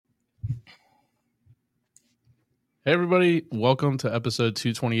Hey everybody, welcome to episode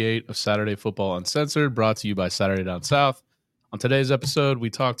 228 of Saturday Football Uncensored, brought to you by Saturday Down South. On today's episode, we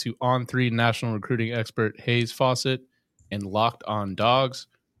talk to on3 national recruiting expert Hayes Fawcett and LockedOn Dogs.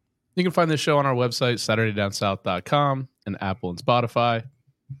 You can find this show on our website, SaturdayDownSouth.com, and Apple and Spotify.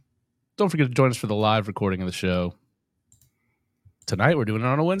 Don't forget to join us for the live recording of the show. Tonight, we're doing it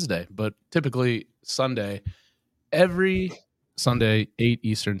on a Wednesday, but typically Sunday, every Sunday, 8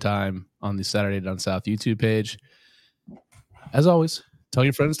 Eastern Time on the Saturday Down South YouTube page. As always, tell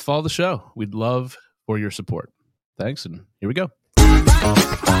your friends to follow the show. We'd love for your support. Thanks, and here we go.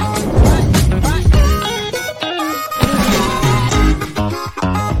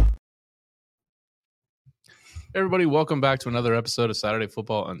 Everybody, welcome back to another episode of Saturday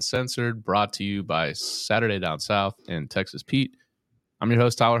Football Uncensored, brought to you by Saturday Down South and Texas Pete. I'm your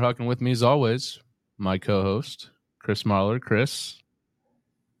host, Tyler Huck, and with me, as always, my co-host, Chris Marler. Chris,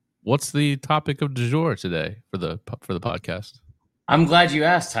 what's the topic of du jour today for the podcast? I'm glad you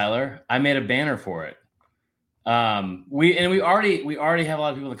asked, Tyler. I made a banner for it. We already have a lot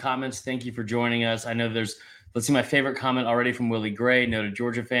of people in the comments. Thank you for joining us. I know let's see, my favorite comment already from Willie Gray, noted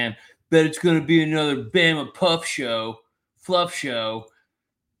Georgia fan. Bet it's going to be another Bama fluff show.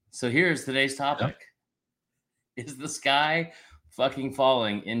 So here's today's topic: Is the sky fucking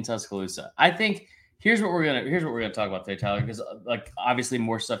falling in Tuscaloosa? I think here's what we're gonna talk about today, Tyler, because obviously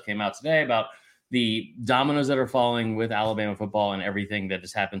more stuff came out today about the dominoes that are falling with Alabama football and everything that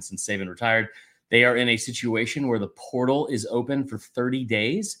has happened since Saban retired. They are in a situation where the portal is open for 30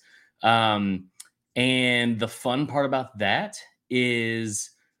 days. And the fun part about that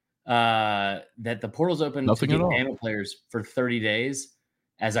is that the portal's open to get Bama players for 30 days.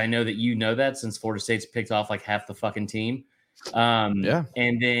 As I know that you know that, since Florida State's picked off like half the fucking team. And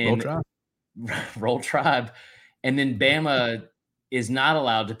then Roll Tribe. And then Bama is not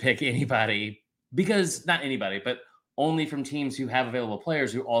allowed to pick anybody, because not anybody, but only from teams who have available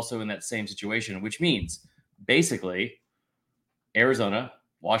players who are also in that same situation, which means basically Arizona,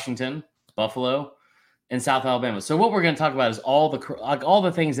 Washington, Buffalo, and South Alabama. So what we're going to talk about is all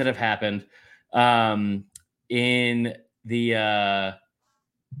the things that have happened in the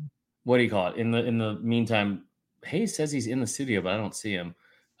what do you call it? In the meantime, Hayes says he's in the studio, but I don't see him.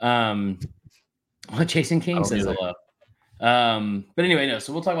 Jason King says hello. But anyway, no.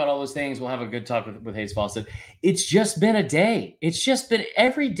 So we'll talk about all those things. We'll have a good talk with Hayes Fawcett. It's just been a day. It's just been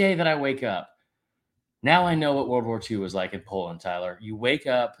every day that I wake up. Now I know what World War II was like in Poland, Tyler. You wake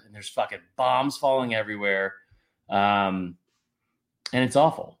up and there's fucking bombs falling everywhere. And it's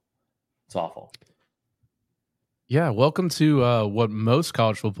awful. It's awful. Yeah. Welcome to what most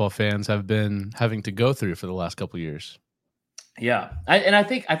college football fans have been having to go through for the last couple of years. Yeah. I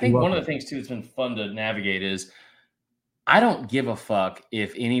think one of the things too that's been fun to navigate is I don't give a fuck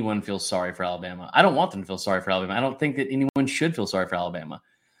if anyone feels sorry for Alabama. I don't want them to feel sorry for Alabama. I don't think that anyone should feel sorry for Alabama.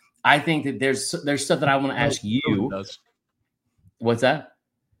 I think that there's stuff that I want to ask you. What's that?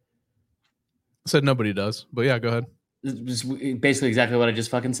 I said nobody does, but yeah, go ahead. It's basically exactly what I just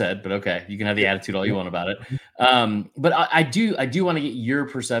fucking said, but okay, you can have the attitude all you want about it. But I do want to get your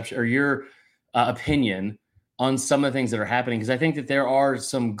perception or your opinion on some of the things that are happening, because I think that there are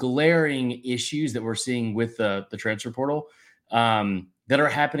some glaring issues that we're seeing with the transfer portal that are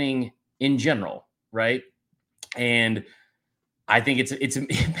happening in general, right? And I think it's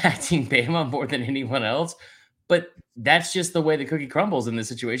impacting Bama more than anyone else, but that's just the way the cookie crumbles in this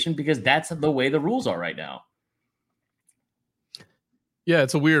situation, because that's the way the rules are right now. Yeah,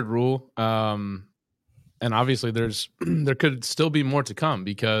 it's a weird rule. And obviously there could still be more to come,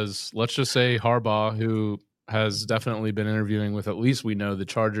 because let's just say Harbaugh, who has definitely been interviewing with, at least we know, the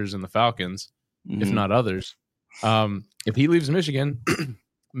Chargers and the Falcons, if not others. If he leaves Michigan,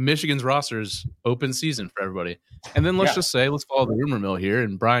 Michigan's roster is open season for everybody. And then let's just say, let's follow the rumor mill here,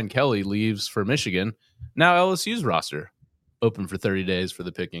 and Brian Kelly leaves for Michigan. Now LSU's roster open for 30 days for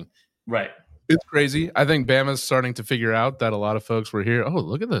the picking. Right. It's crazy. I think Bama's starting to figure out that a lot of folks were here. Oh,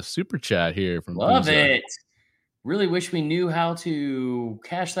 look at the super chat here from Love it. Really wish we knew how to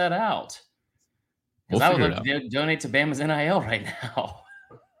cash that out. Because I would like to donate to Bama's NIL right now.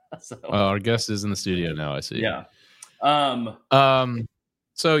 So our guest is in the studio now, I see. Yeah.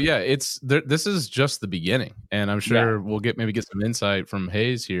 So yeah, this is just the beginning, and I'm sure we'll get some insight from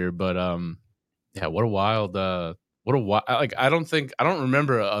Hayes here. But yeah, what a wild like I don't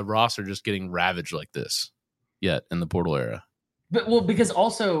remember a roster just getting ravaged like this yet in the portal era. But because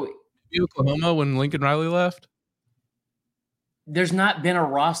also Oklahoma when Lincoln Riley left, there's not been a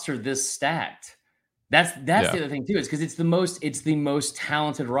roster this stacked. That's the other thing too, is because it's the most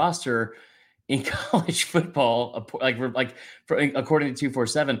talented roster in college football, according to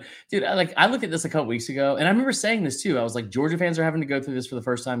 247. Dude, I looked at this a couple weeks ago, and I remember saying this too. I was like, Georgia fans are having to go through this for the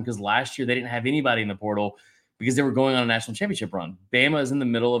first time because last year they didn't have anybody in the portal because they were going on a national championship run. Bama is in the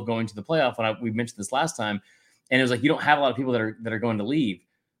middle of going to the playoff. We mentioned this last time, and it was like you don't have a lot of people that are going to leave.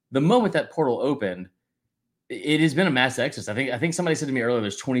 The moment that portal opened, it has been a mass exodus. I think somebody said to me earlier,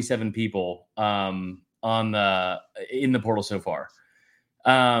 there's 27 people in the portal so far.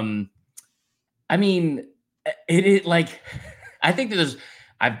 I mean, it like, I think that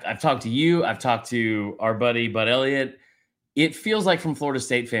I've talked to you, I've talked to our buddy Bud Elliott. It feels like from Florida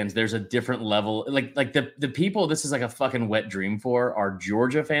State fans, there's a different level. Like the people this is like a fucking wet dream for are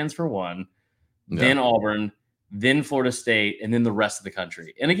Georgia fans for one, then Auburn, then Florida State, and then the rest of the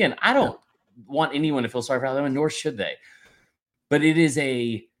country. And again, I don't want anyone to feel sorry for Alabama, nor should they. But it's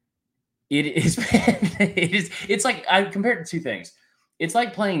like I compared it to two things. It's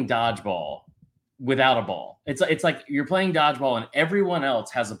like playing dodgeball without a ball. It's like you're playing dodgeball and everyone else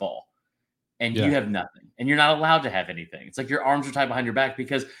has a ball and you have nothing and you're not allowed to have anything. It's like your arms are tied behind your back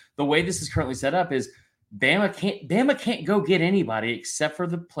because the way this is currently set up is Bama can't go get anybody except for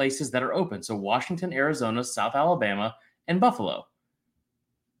the places that are open. So Washington, Arizona, South Alabama, and Buffalo.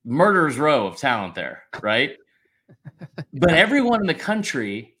 Murderer's row of talent there, right? But everyone in the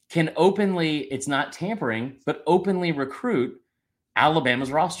country can openly, it's not tampering, but openly recruit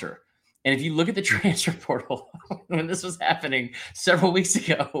Alabama's roster. And if you look at the transfer portal, when this was happening several weeks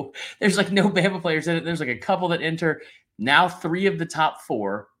ago, there's like no Bama players in it. There's like a couple that enter. Now 3 of the top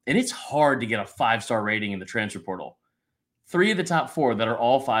 4, and it's hard to get a 5-star rating in the transfer portal. 3 of the top 4 that are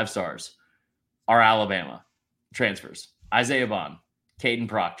all 5 stars are Alabama transfers. Isaiah Bond, Caden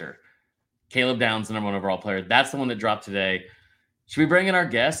Proctor, Caleb Downs, the number 1 overall player. That's the one that dropped today. Should we bring in our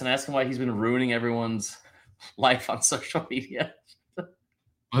guest and ask him why he's been ruining everyone's life on social media?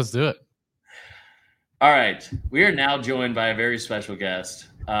 Let's do it. All right. We are now joined by a very special guest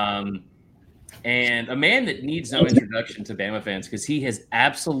and a man that needs no introduction to Bama fans because he has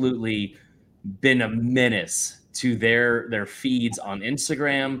absolutely been a menace to their feeds on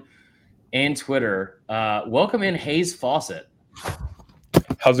Instagram and Twitter. Welcome in Hayes Fawcett.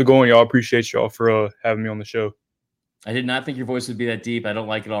 How's it going, y'all? Appreciate y'all for having me on the show. I did not think your voice would be that deep. I don't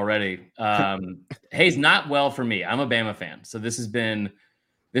like it already. Hayes, not well for me. I'm a Bama fan, so this has been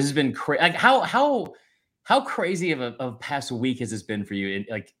crazy. Like how crazy of a past week has this been for you?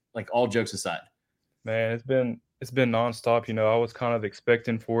 And like all jokes aside, man, it's been nonstop. I was kind of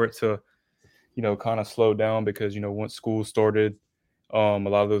expecting for it to, kind of slow down because once school started, a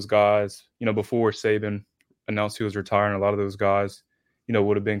lot of those guys, before Saban announced he was retiring, a lot of those guys,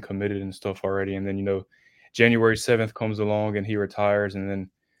 would have been committed and stuff already. And then January 7th comes along and he retires, and then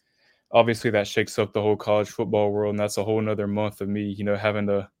obviously that shakes up the whole college football world, and that's a whole nother month of me, having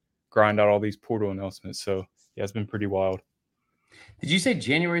to grind out all these portal announcements. So yeah, it's been pretty wild. Did you say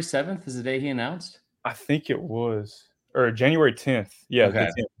January 7th is the day he announced? I think it was, or January 10th. Yeah, okay.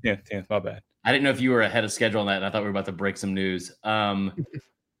 10th, my bad. I didn't know if you were ahead of schedule on that, and I thought we were about to break some news. No,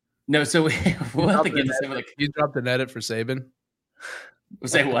 so we'll have to get to some of the... You dropped an edit for Saban?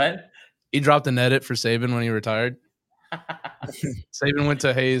 Say what? He dropped an edit for Saban when he retired. Saban went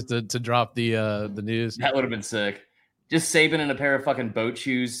to Hayes to drop the news. That would have been sick. Just Saban in a pair of fucking boat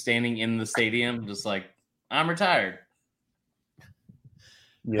shoes standing in the stadium, just like, I'm retired.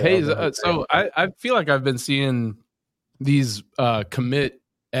 Yeah, Hayes, so I feel like I've been seeing these commit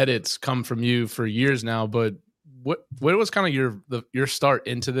edits come from you for years now, but what was kind of your start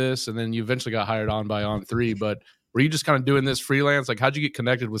into this? And then you eventually got hired on by On3, but were you just kind of doing this freelance? Like, how'd you get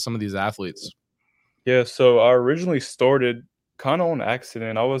connected with some of these athletes? Yeah, so I originally started kind of on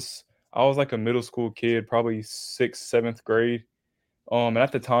accident. I was like a middle school kid, probably 6th, 7th grade. And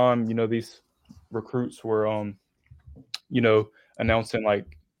at the time, these recruits were, announcing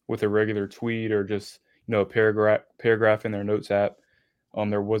like with a regular tweet or just, a paragraph in their notes app.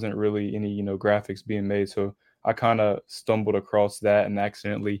 There wasn't really any, graphics being made. So I kind of stumbled across that and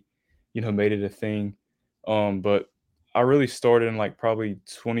accidentally, made it a thing. But I really started in like probably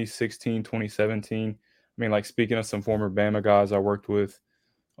 2016, 2017. I mean, like speaking of some former Bama guys I worked with,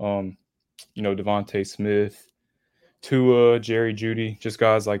 Devontae Smith, Tua, Jerry Jeudy, just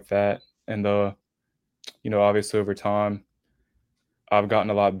guys like that. And, obviously over time, I've gotten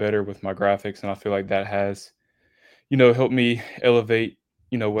a lot better with my graphics, and I feel like that has, helped me elevate,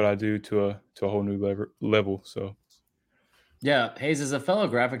 what I do to a whole new level. So. Yeah. Hayes, as a fellow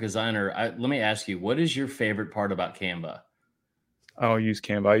graphic designer, let me ask you, what is your favorite part about Canva? I don't use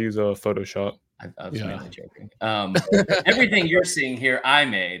Canva. I use Photoshop. I was mainly joking. Everything you're seeing here, I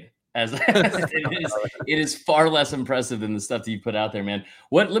made. as it is far less impressive than the stuff that you put out there, man.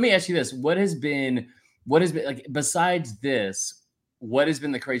 Let me ask you this. What has been like, besides this, what has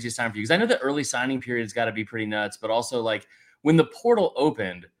been the craziest time for you? Because I know the early signing period has got to be pretty nuts, but also like when the portal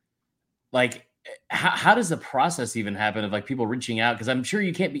opened, like how does the process even happen of like people reaching out? Because I'm sure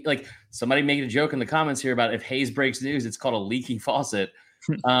you can't be like, somebody making a joke in the comments here about if Hayes breaks news, it's called a leaky faucet.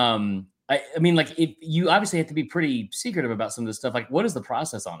 I mean, like, if you obviously have to be pretty secretive about some of this stuff. Like, what is the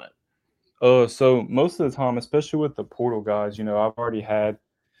process on it? So most of the time, especially with the portal guys, I've already had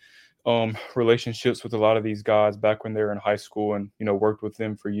relationships with a lot of these guys back when they were in high school, and worked with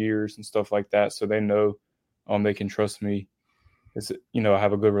them for years and stuff like that. So they know they can trust me. I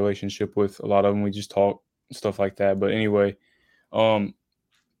have a good relationship with a lot of them. We just talk stuff like that. But anyway,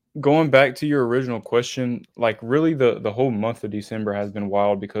 going back to your original question, like really the whole month of December has been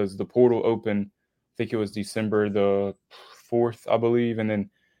wild because the portal opened, I think it was December the 4th, I believe. And then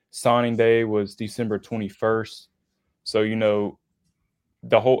signing day was December 21st. So,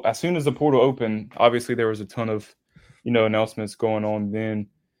 as soon as the portal opened, obviously there was a ton of, announcements going on then.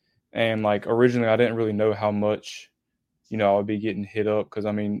 And like originally I didn't really know how much, I would be getting hit up because,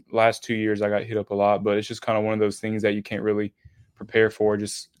 I mean, last 2 years I got hit up a lot, but it's just kind of one of those things that you can't really prepare for,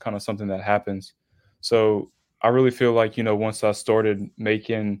 just kind of something that happens. So I really feel like, once I started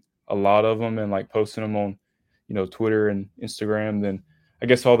making a lot of them and like posting them on, Twitter and Instagram, then I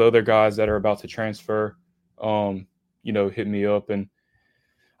guess all the other guys that are about to transfer, hit me up. And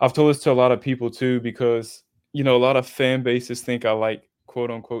I've told this to a lot of people too, because, a lot of fan bases think I like,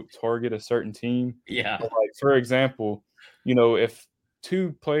 quote unquote, target a certain team. Yeah. But like, for example, if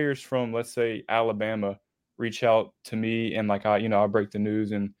two players from, let's say, Alabama reach out to me and like I break the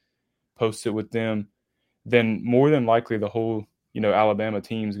news and post it with them, then more than likely the whole, Alabama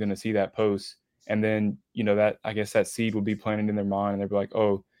team is going to see that post. And then, that, I guess that seed will be planted in their mind, and they'll be like,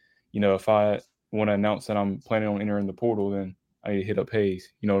 oh, if I want to announce that I'm planning on entering the portal, then I need to hit up Hayes.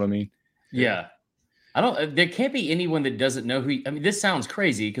 You know what I mean? Yeah. There can't be anyone that doesn't know who, I mean, this sounds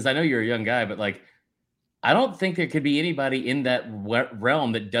crazy because I know you're a young guy, but like, I don't think there could be anybody in that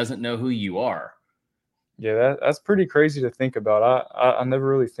realm that doesn't know who you are. Yeah, that's pretty crazy to think about. I never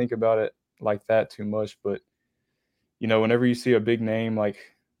really think about it like that too much, but whenever you see a big name like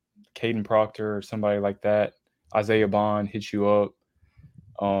Caden Proctor or somebody like that, Isaiah Bond hits you up,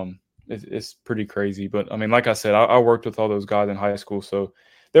 it's pretty crazy. But I mean, like I said, I worked with all those guys in high school, so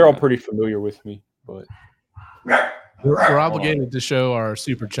they're all pretty familiar with me. But we're obligated to show our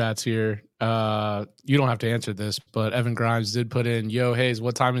super chats here. You don't have to answer this, but Evan Grimes did put in, "Yo, Hayes,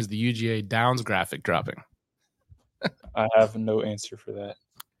 what time is the UGA Downs graphic dropping?" I have no answer for that.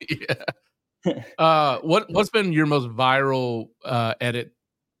 Yeah. What's been your most viral edit?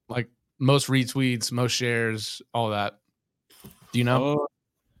 Like most retweets, most shares, all that. Do you know?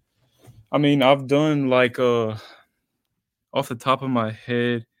 I mean, I've done like off the top of my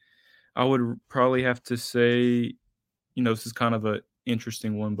head, I would probably have to say, this is kind of an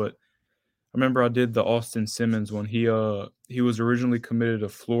interesting one, but I remember I did the Austin Simmons one. He was originally committed to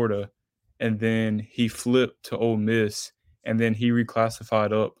Florida, and then he flipped to Ole Miss, and then he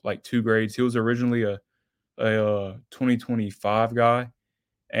reclassified up like 2 grades. He was originally a 2025 guy,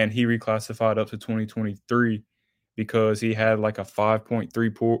 and he reclassified up to 2023 because he had like a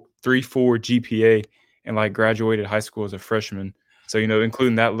 5.34 GPA and like graduated high school as a freshman. So,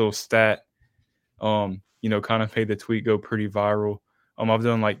 including that little stat, kind of made the tweet go pretty viral. I've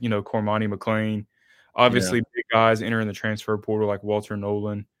done like, Cormani McClain, obviously big guys entering the transfer portal like Walter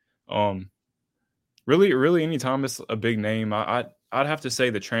Nolan. Really anytime it's a big name, I'd have to say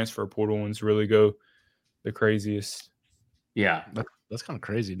the transfer portal ones really go the craziest. Yeah. That's kind of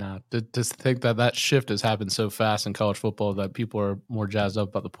crazy now to think that shift has happened so fast in college football that people are more jazzed up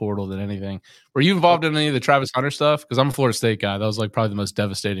about the portal than anything. Were you involved in any of the Travis Hunter stuff? Because I'm a Florida State guy. That was like probably the most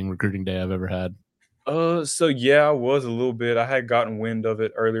devastating recruiting day I've ever had. So yeah, I was a little bit. I had gotten wind of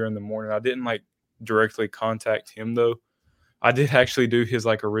it earlier in the morning. I didn't like directly contact him though. I did actually do his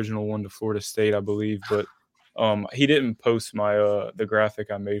like original one to Florida State, I believe, but he didn't post my the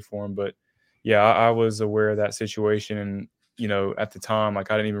graphic I made for him. But yeah, I was aware of that situation, and at the time,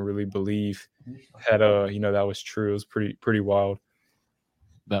 like I didn't even really believe that that was true. It was pretty wild.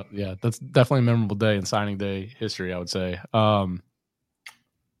 That's definitely a memorable day in signing day history, I would say.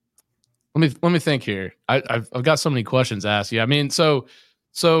 Let me think here. I've got so many questions to ask you. I mean, so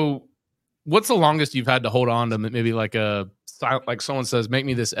what's the longest you've had to hold on to maybe like someone says, make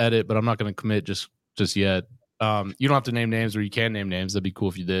me this edit, but I'm not going to commit just yet. You don't have to name names, or you can name names. That'd be cool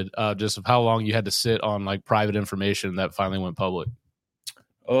if you did. Just of how long you had to sit on like private information that finally went public.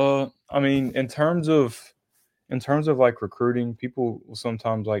 I mean, in terms of in terms of like recruiting, people will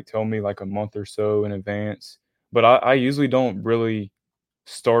sometimes like tell me like a month or so in advance, but I usually don't really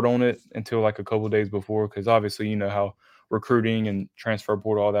start on it until like a couple of days before, because obviously you know how recruiting and transfer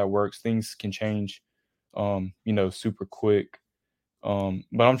portal all that works. Things can change, super quick.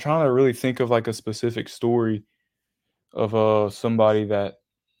 But I'm trying to really think of like a specific story of somebody that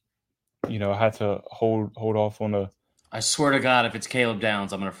had to hold off on a. I swear to God, if it's Caleb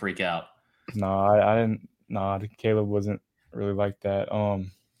Downs, I'm gonna freak out. Nah, I didn't. Nah, Caleb wasn't really like that.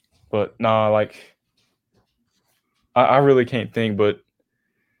 But nah, like I really can't think. But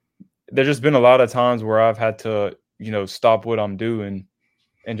there's just been a lot of times where I've had to, stop what I'm doing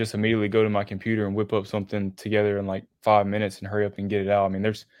and just immediately go to my computer and whip up something together in like 5 minutes and hurry up and get it out. I mean,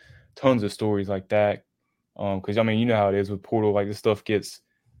 there's tons of stories like that. Because I mean, you know how it is with portal. Like this stuff gets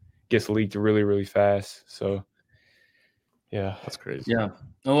leaked really, really fast. So yeah, That's crazy. Yeah.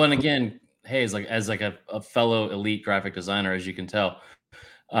 Oh, and again, Hayes, like as like a fellow elite graphic designer, as you can tell,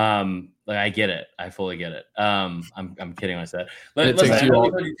 like I get it. I fully get it. I'm kidding when I said that. Let's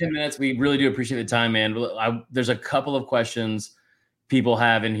do 10 minutes. We really do appreciate the time, man. There's a couple of questions people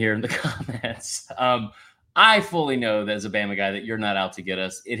have in here in the comments. I fully know that as a Bama guy that you're not out to get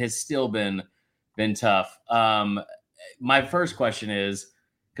us. It has still been tough. My first question is,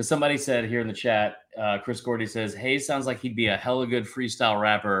 because somebody said here in the chat, Chris Gordy says, Hayes sounds like he'd be a hella good freestyle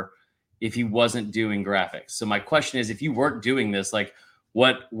rapper if he wasn't doing graphics. So my question is, if you weren't doing this, like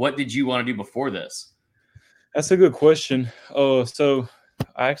what did you want to do before this? That's a good question. So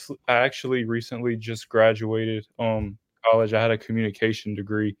I actually recently just graduated college. I had a communication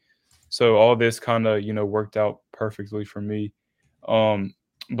degree. So all this kind of, worked out perfectly for me.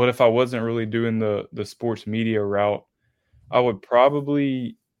 But if I wasn't really doing the sports media route, I would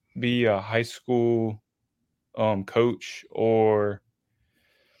probably be a high school coach, or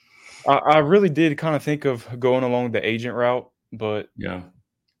I really did kind of think of going along the agent route, but yeah,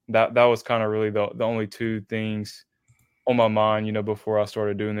 that was kind of really the only two things on my mind, before I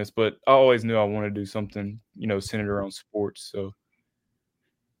started doing this. But I always knew I wanted to do something, centered around sports. So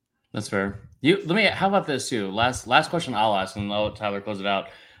that's fair. How about this too? Last question I'll ask, and I'll let Tyler close it out.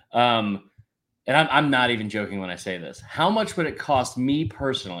 And I'm not even joking when I say this. How much would it cost me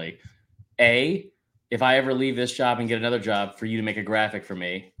personally, if I ever leave this job and get another job, for you to make a graphic for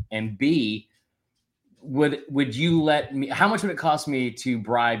me? And B, would you let me? How much would it cost me to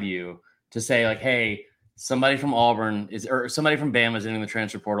bribe you to say like, hey, somebody from Auburn or somebody from Bama is in the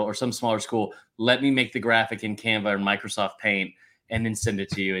transfer portal, or some smaller school? Let me make the graphic in Canva or Microsoft Paint and then send it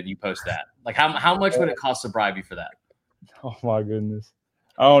to you and you post that. Like how much would it cost to bribe you for that? Oh my goodness,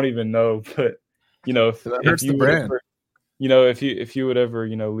 I don't even know, but. If you would ever, if you would ever,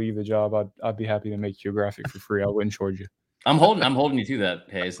 leave the job, I'd be happy to make you a graphic for free. I wouldn't charge you. I'm holding you to that,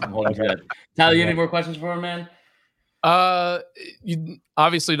 Hayes. I'm holding you to that. Tyler, you have any more questions for him, man? You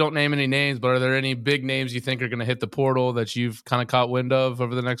obviously don't name any names, but are there any big names you think are going to hit the portal that you've kind of caught wind of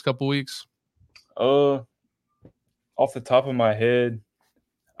over the next couple of weeks? Off the top of my head,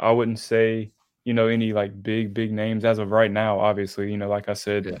 I wouldn't say, any like big names as of right now. Obviously, like I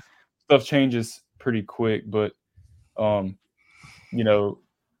said, stuff changes pretty quick, but on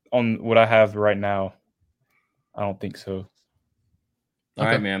what I have right now, I don't think so. All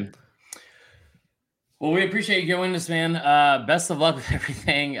right, man. Well, we appreciate you going this, man. Best of luck with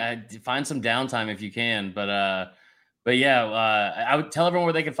everything. Find some downtime if you can, but yeah, I would tell everyone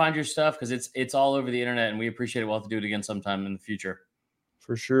where they can find your stuff, because it's all over the internet, and we appreciate it. We'll have to do it again sometime in the future.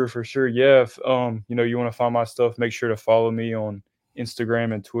 For sure. Yeah. If you want to find my stuff, make sure to follow me on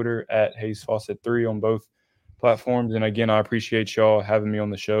Instagram and Twitter at Hayes Fawcett 3 on both platforms. And again, I appreciate y'all having me on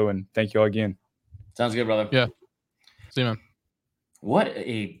the show, and thank y'all again. Sounds good, brother. Yeah. See you, man. What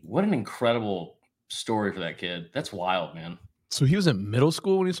an incredible story for that kid. That's wild, man. So he was in middle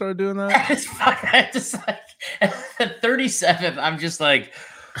school when he started doing that? I just like at 37, I'm just like,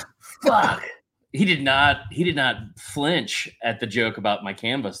 fuck. He did not flinch at the joke about my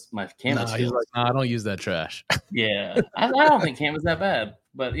canvas. He's like, I don't use that trash. Yeah. I don't think Canva's that bad,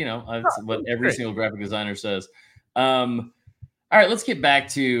 but it's what every single graphic designer says. All right, let's get back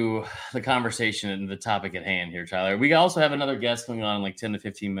to the conversation and the topic at hand here, Tyler. We also have another guest coming on in like 10 to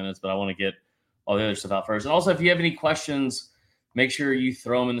 15 minutes, but I want to get all the other stuff out first. And also, if you have any questions, make sure you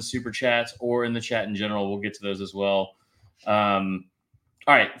throw them in the super chats or in the chat in general. We'll get to those as well.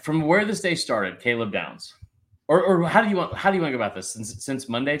 All right, from where this day started, Caleb Downs, or how do you want to go about this since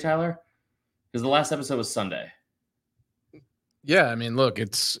Monday, Tyler? Because the last episode was Sunday. Yeah, I mean, look,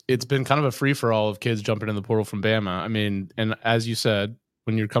 it's been kind of a free for all of kids jumping in the portal from Bama. I mean, and as you said,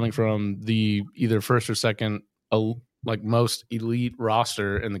 when you're coming from the either first or second, like most elite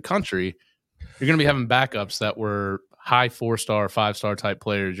roster in the country, you're going to be having backups that were high 4-star, 5-star type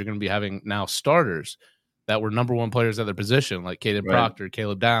players. You're going to be having now starters that were number one players at their position, like Caleb Proctor,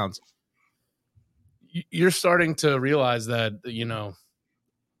 Caleb Downs. You're starting to realize that,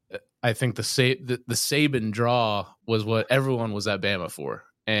 I think the Saban draw was what everyone was at Bama for.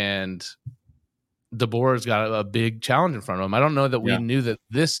 And DeBoer's got a big challenge in front of him. I don't know that we knew that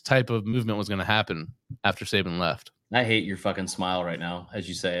this type of movement was going to happen after Saban left. I hate your fucking smile right now as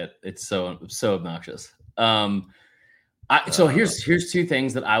you say it. It's so obnoxious. So here's two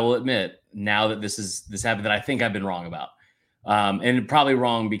things that I will admit now that this happened that I think I've been wrong about, and probably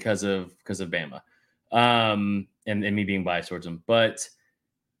wrong because of Bama, and me being biased towards them. But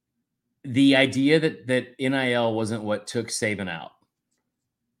the idea that NIL wasn't what took Saban out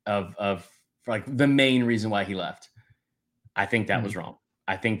of like the main reason why he left, I think that was wrong.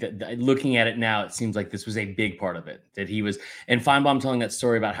 I think that looking at it now, it seems like this was a big part of it, that he was, and Feinbaum telling that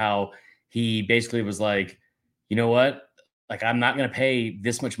story about how he basically was like, you know what? Like, I'm not going to pay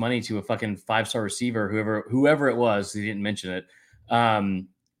this much money to a fucking 5-star receiver, whoever it was, he didn't mention it,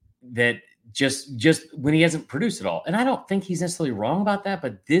 that just when he hasn't produced it all. And I don't think he's necessarily wrong about that,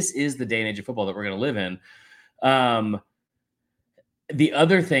 but this is the day and age of football that we're going to live in. The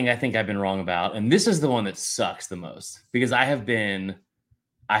other thing I think I've been wrong about, and this is the one that sucks the most, because I have been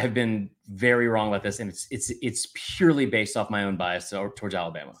very wrong about this, and it's purely based off my own bias towards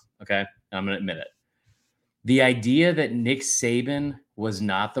Alabama. Okay, and I'm going to admit it. The idea that Nick Saban was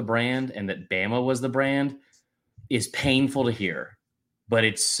not the brand and that Bama was the brand is painful to hear, but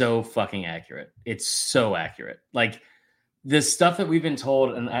it's so fucking accurate. It's so accurate. Like, the stuff that we've been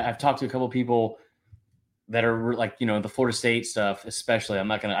told, and I've talked to a couple of people that are like, the Florida State stuff, especially. I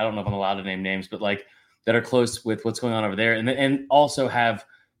don't know if I'm allowed to name names, but like that are close with what's going on over there, and also have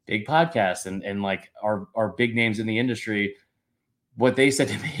big podcasts and like are big names in the industry. What they said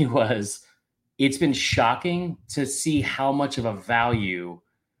to me was, it's been shocking to see how much of a value.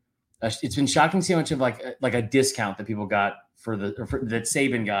 It's been shocking to see how much of like a discount that people got that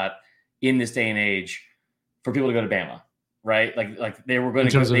Saban got in this day and age for people to go to Bama, right? Like they were going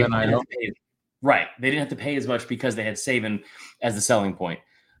to go. Right. They didn't have to pay as much because they had Saban as the selling point.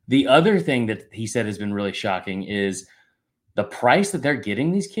 The other thing that he said has been really shocking is the price that they're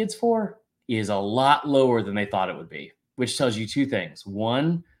getting these kids for is a lot lower than they thought it would be, which tells you two things.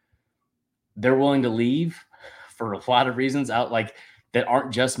 One, they're willing to leave for a lot of reasons out like that aren't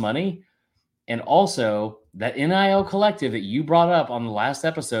just money. And also that NIL collective that you brought up on the last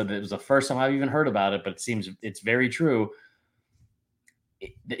episode, that was the first time I've even heard about it, but it seems it's very true.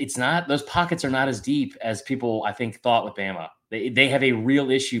 It's not, those pockets are not as deep as people, I think, thought with Bama. They have a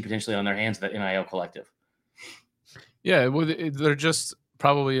real issue potentially on their hands with that NIL collective. Yeah, well, they're just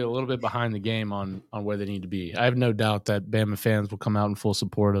probably a little bit behind the game on where they need to be. I have no doubt that Bama fans will come out in full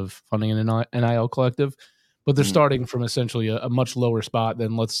support of funding an NIL collective, but they're starting from essentially a much lower spot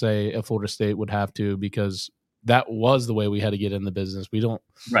than, let's say, a Florida State would have to, because that was the way we had to get in the business. We didn't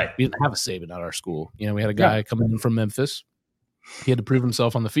have a Saban at our school. We had a guy coming in from Memphis. He had to prove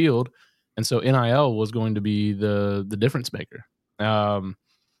himself on the field, and so NIL was going to be the difference maker.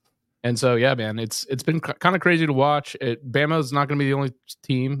 And so, yeah, man, it's been kind of crazy to watch. Bama's not going to be the only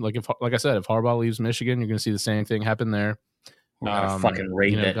team. Like I said, if Harbaugh leaves Michigan, you're going to see the same thing happen there. Fucking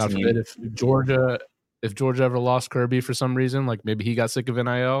rate that God team. forbid if Georgia ever lost Kirby for some reason, like maybe he got sick of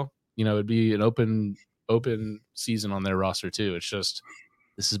NIL, it'd be an open season on their roster too. It's just,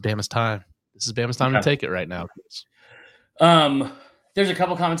 this is Bama's time. This is Bama's time to take it right now. There's a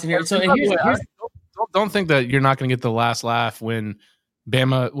couple comments in here. So don't think that you're not going to get the last laugh when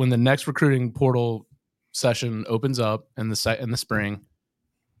the next recruiting portal session opens up in the spring,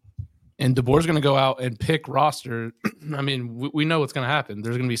 and DeBoer's going to go out and pick roster. I mean, we know what's going to happen.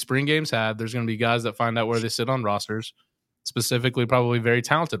 There's going to be spring games had. There's going to be guys that find out where they sit on rosters, specifically probably very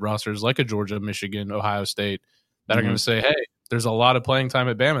talented rosters like a Georgia, Michigan, Ohio State, that are going to say, hey, there's a lot of playing time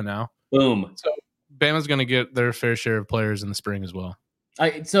at Bama now. Boom. So Bama's going to get their fair share of players in the spring as well.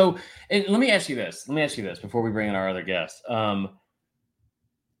 So let me ask you this. Before we bring in our other guest.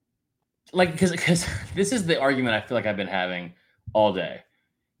 Because this is the argument I feel like I've been having all day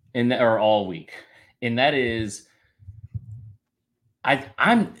or all week. And that is, I'm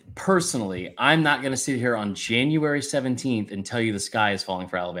not going to sit here on January 17th and tell you the sky is falling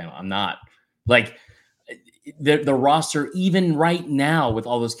for Alabama. I'm not. Like, the roster, even right now with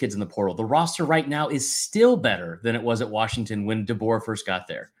all those kids in the portal, the roster right now is still better than it was at Washington when DeBoer first got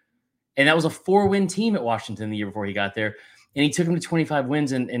there. And that was a 4-win team at Washington the year before he got there. And he took him to 25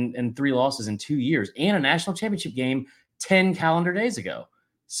 wins and 3 losses in 2 years and a national championship game 10 calendar days ago.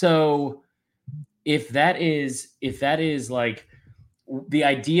 So if that is like the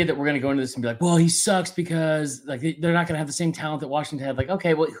idea that we're going to go into this and be like, well, he sucks because like they're not going to have the same talent that Washington had. Like,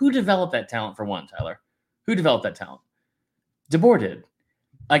 okay, well, who developed that talent for one, Tyler? Who developed that talent? DeBoer did.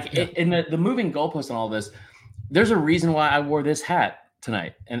 Like in the moving goalpost and all this, there's a reason why I wore this hat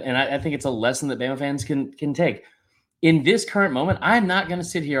tonight. And I think it's a lesson that Bama fans can take. In this current moment, I'm not going to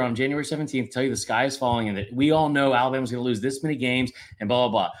sit here on January 17th tell you the sky is falling and that we all know Alabama's going to lose this many games and blah,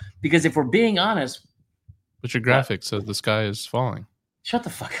 blah, blah. Because if we're being honest. But your graphic says the sky is falling. Shut the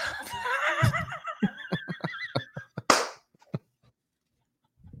fuck up.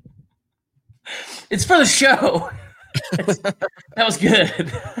 It's for the show. That was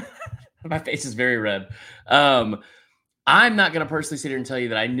good. My face is very red. I'm not going to personally sit here and tell you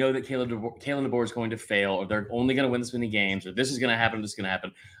that I know that Kalen DeBoer is going to fail or they're only going to win this many games or this is going to happen, this is going to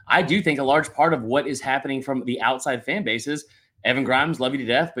happen. I do think a large part of what is happening from the outside fan bases, Evan Grimes, love you to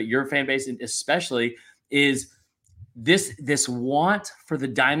death, but your fan base especially is this want for the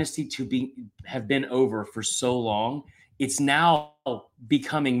dynasty to have been over for so long. It's now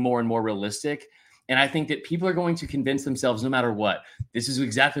becoming more and more realistic. And I think that people are going to convince themselves no matter what, this is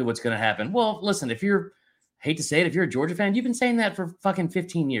exactly what's going to happen. Well, listen, if you're a Georgia fan, you've been saying that for fucking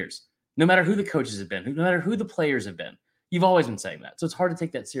 15 years. No matter who the coaches have been, no matter who the players have been, you've always been saying that. So it's hard to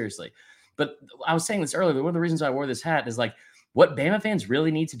take that seriously. But I was saying this earlier, but one of the reasons I wore this hat is like what Bama fans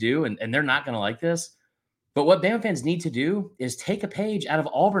really need to do, and they're not going to like this, but what Bama fans need to do is take a page out of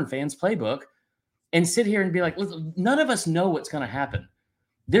Auburn fans' playbook and sit here and be like, listen, none of us know what's going to happen.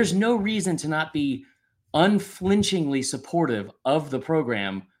 There's no reason to not be unflinchingly supportive of the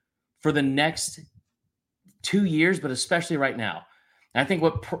program for the next 2 years, but especially right now. And I think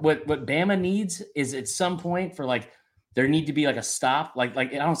what Bama needs is at some point for like there need to be like a stop, like I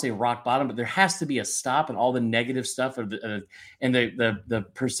don't say rock bottom, but there has to be a stop and all the negative stuff and the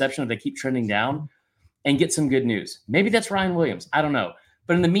perception that they keep trending down and get some good news. Maybe that's Ryan Williams. I don't know.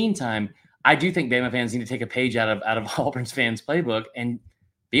 But in the meantime, I do think Bama fans need to take a page out of Auburn's fans' playbook and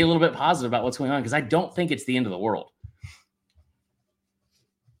be a little bit positive about what's going on because I don't think it's the end of the world.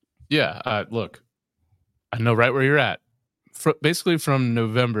 Yeah, look, I know right where you're at. Basically, from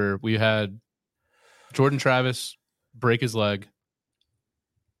November, we had Jordan Travis break his leg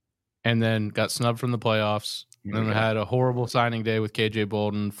and then got snubbed from the playoffs. And then we had a horrible signing day with KJ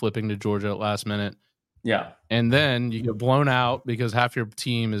Bolden flipping to Georgia at last minute. Yeah. And then you get blown out because half your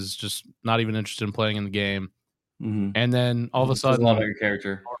team is just not even interested in playing in the game. Mm-hmm. And then all of a sudden, love your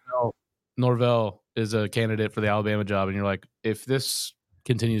character. Norvell is a candidate for the Alabama job. And you're like, if this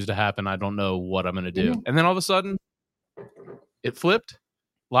continues to happen, I don't know what I'm going to do. Mm-hmm. And then all of a sudden, it flipped.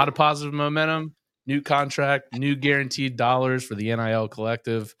 A lot of positive momentum, new contract, new guaranteed dollars for the NIL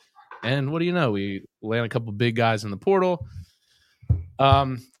collective. And what do you know? We land a couple big guys in the portal.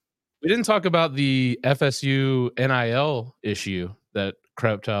 We didn't talk about the FSU NIL issue that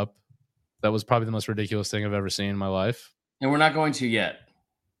crept up. That was probably the most ridiculous thing I've ever seen in my life. And we're not going to yet.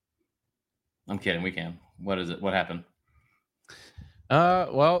 I'm kidding. We can. What is it? What happened?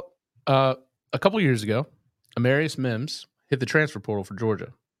 A couple years ago, Amarius Mims hit the transfer portal for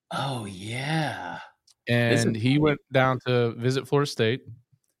Georgia. Oh, yeah. And he went down to visit Florida State.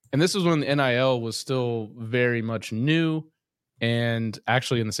 And this was when the NIL was still very much new. And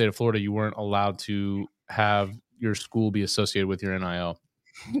actually in the state of Florida, you weren't allowed to have your school be associated with your NIL.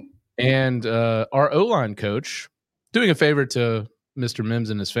 And our O-line coach, doing a favor to Mr. Mims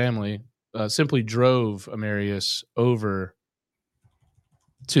and his family, simply drove Amarius over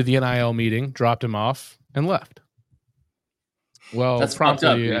to the NIL meeting, dropped him off, and left. Well, that's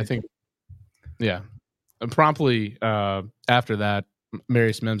promptly, up, I think, yeah. And promptly after that,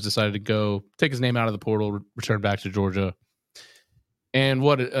 Amarius Mims decided to go take his name out of the portal, return back to Georgia. And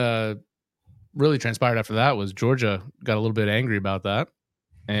what really transpired after that was Georgia got a little bit angry about that.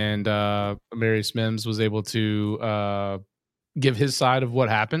 And Amarius Mims was able to give his side of what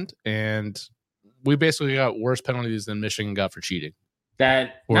happened. And we basically got worse penalties than Michigan got for cheating.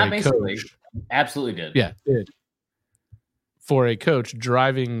 That, for not basically, coach. Absolutely did. Yeah, did. For a coach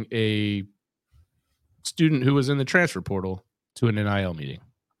driving a student who was in the transfer portal to an NIL meeting.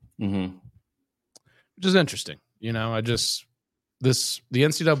 Mm-hmm. Which is interesting. You know, the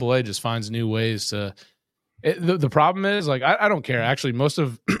NCAA just finds new ways to. The problem is, like, I don't care. Actually, most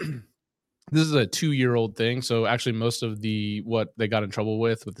of this is a 2-year-old thing. So actually, most of what they got in trouble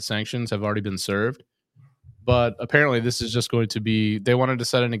with the sanctions have already been served. But apparently, this is just going to be. They wanted to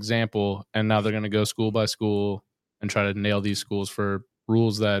set an example, and now they're going to go school by school and try to nail these schools for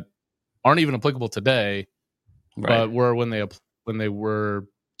rules that aren't even applicable today, right, but were when they were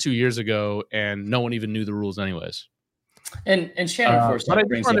 2 years ago, and no one even knew the rules anyways. And Shannon Forsythe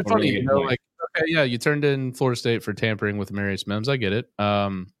brings up a really good point. Like, Okay, yeah, you turned in Florida State for tampering with Marius Mims. I get it.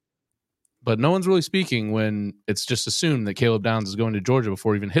 But no one's really speaking when it's just assumed that Caleb Downs is going to Georgia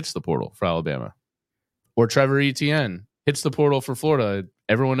before he even hits the portal for Alabama. Or Trevor Etienne hits the portal for Florida.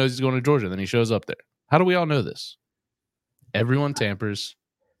 Everyone knows he's going to Georgia. Then he shows up there. How do we all know this? Everyone tampers.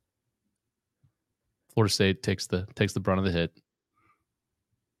 Florida State takes the brunt of the hit.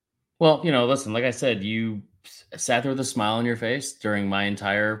 Well, listen, like I said, you sat there with a smile on your face during my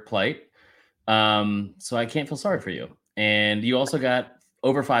entire plight. So I can't feel sorry for you. And you also got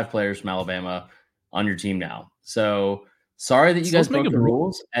over 5 players from Alabama on your team now. So sorry that you guys broke the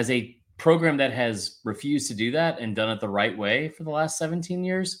rules as a program that has refused to do that and done it the right way for the last 17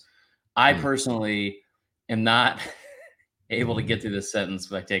 years. I personally am not able to get through this sentence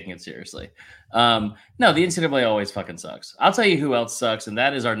by taking it seriously. No, the NCAA always fucking sucks. I'll tell you who else sucks, and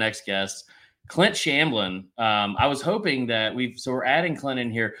that is our next guest, Clint Shamblin. I was hoping that we're adding Clint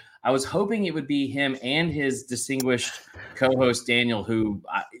in here. I was hoping it would be him and his distinguished co-host Daniel, who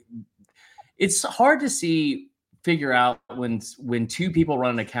it's hard to figure out when 2 people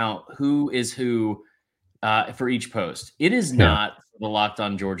run an account who is who for each post. It is not the Locked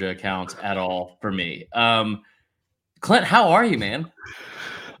On Georgia account at all for me. Clint, how are you, man?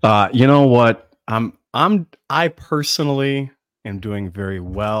 You know what? I personally am doing very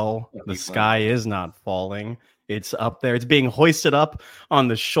well. The sky is not falling. It's up there. It's being hoisted up on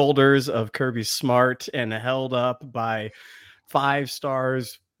the shoulders of Kirby Smart and held up by 5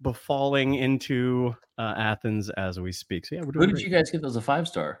 stars befalling into Athens as we speak. So yeah, we're doing Who did you guys get those a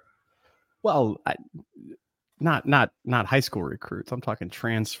 5-star? Well, not high school recruits. I'm talking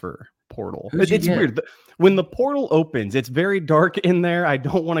transfer portal. It's weird. When the portal opens, it's very dark in there. I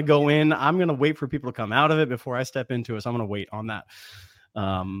don't want to go in. I'm going to wait for people to come out of it before I step into it. So I'm going to wait on that.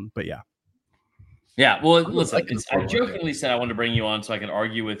 But yeah. Yeah. Well, listen, I jokingly said I wanted to bring you on so I can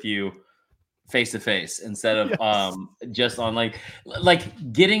argue with you face to face instead of just on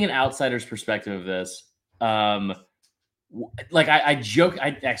like getting an outsider's perspective of this. I joke.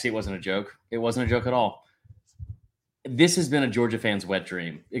 It wasn't a joke. It wasn't a joke at all. This has been a Georgia fan's wet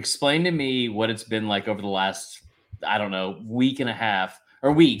dream. Explain to me what it's been like over the last, I don't know, week and a half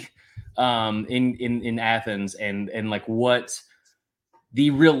or week in Athens and like what the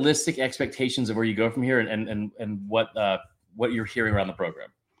realistic expectations of where you go from here and what you're hearing around the program.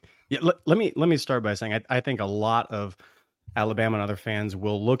 Yeah, let me start by saying I think a lot of Alabama and other fans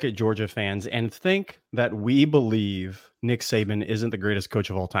will look at Georgia fans and think that we believe Nick Saban isn't the greatest coach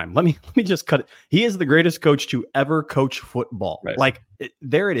of all time. Let me just cut it. He is the greatest coach to ever coach football. Right.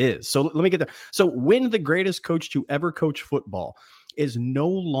 There it is. So let me get there. So when the greatest coach to ever coach football is no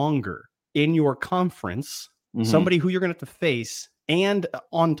longer in your conference, somebody who you're going to have to face, and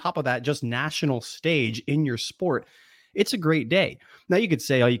on top of that, just national stage in your sport, it's a great day. Now you could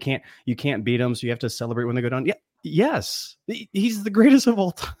say, oh, you can't beat them, so you have to celebrate when they go down. Yeah. Yes, he's the greatest of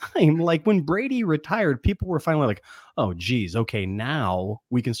all time. Like when Brady retired, people were finally like, "Oh, geez, okay, now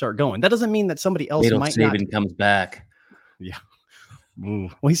we can start going." That doesn't mean that somebody else might not. Saban comes back. Yeah. Well,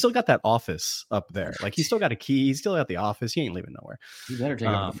 he still got that office up there. Like he's still got a key. He's still got the office. He ain't leaving nowhere. You better take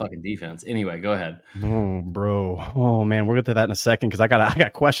over the fucking defense. Anyway, go ahead. Oh, bro. Oh man, we'll get to that in a second because I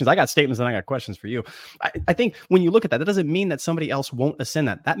got questions. I got statements and I got questions for you. I think when you look at that doesn't mean that somebody else won't ascend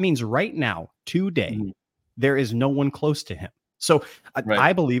that. That means right now, today. There is no one close to him. So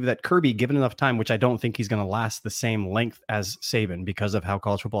I believe that Kirby, given enough time, which I don't think he's going to last the same length as Saban because of how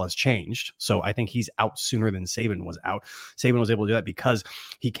college football has changed. So I think he's out sooner than Saban was out. Saban was able to do that because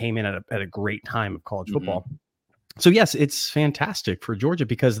he came in at a great time of college football. So yes, it's fantastic for Georgia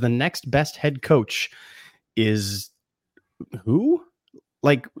because the next best head coach is who?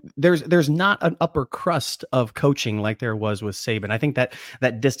 Like there's not an upper crust of coaching like there was with Saban. I think that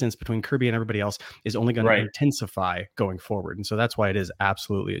distance between Kirby and everybody else is only going to intensify going forward. And so that's why it is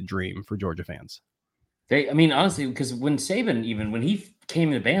absolutely a dream for Georgia fans. Honestly, because when Saban, even when he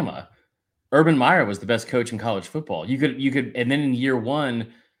came to Bama, Urban Meyer was the best coach in college football. You could, and then in year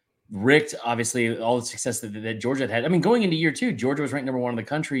one, Rick, obviously all the success that Georgia had. I mean, going into year two, Georgia was ranked number 1 in the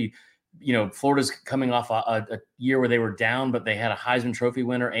country. Florida's coming off a year where they were down, but they had a Heisman Trophy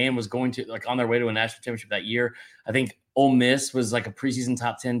winner and was going to on their way to a national championship that year. I think Ole Miss was like a preseason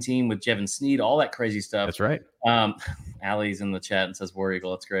top 10 team with Jevin Sneed, all that crazy stuff. That's right. Allie's in the chat and says War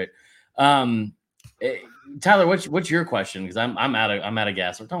Eagle. That's great. Tyler, what's your question? Because I'm out of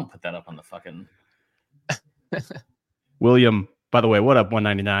gas. Don't put that up on the fucking William. By the way, what up,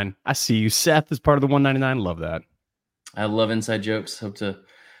 199? I see you. Seth is part of the 199. Love that. I love inside jokes. Hope to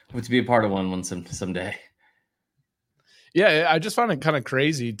be a part of one someday. Yeah, I just found it kind of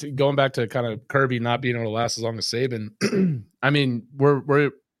crazy going back to kind of Kirby not being able to last as long as Saban. I mean,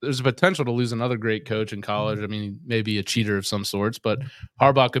 we're there's a potential to lose another great coach in college. I mean, maybe a cheater of some sorts, but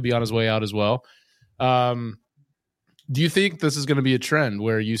Harbaugh could be on his way out as well. Do you think this is going to be a trend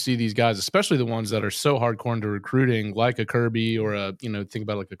where you see these guys, especially the ones that are so hardcore into recruiting, like a Kirby or think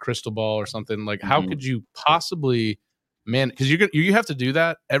about like a Crystal Ball or something? Like, how could you possibly, man? Because you have to do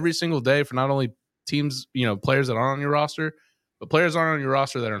that every single day for not only teams, players that aren't on your roster, but players aren't on your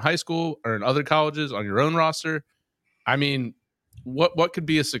roster that are in high school or in other colleges on your own roster. I mean, what could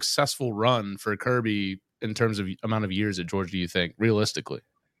be a successful run for Kirby in terms of amount of years at Georgia? Do you think realistically?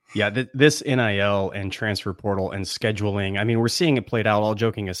 Yeah, this NIL and transfer portal and scheduling, I mean, we're seeing it played out, all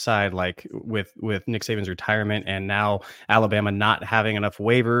joking aside, like with Nick Saban's retirement and now Alabama not having enough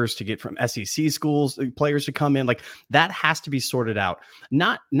waivers to get from SEC schools, players to come in. Like, that has to be sorted out.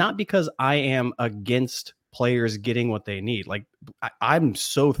 Not because I am against players getting what they need. Like, I'm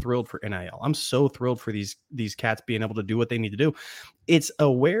so thrilled for NIL. I'm so thrilled for these cats being able to do what they need to do. It's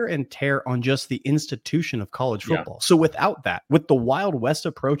a wear and tear on just the institution of college football. Yeah. So without that, with the Wild West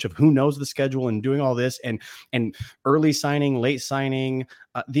approach of who knows the schedule and doing all this and early signing, late signing,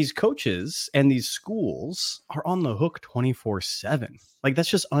 these coaches and these schools are on the hook 24/7. Like, that's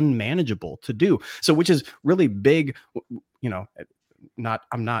just unmanageable to do. So, which is really big,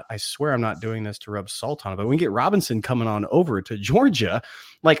 I swear I'm not doing this to rub salt on it, but when we get Robinson coming on over to Georgia,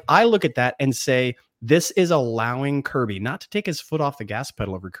 like, I look at that and say, this is allowing Kirby not to take his foot off the gas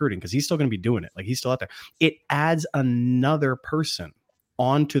pedal of recruiting, because he's still going to be doing it. Like, he's still out there. It adds another person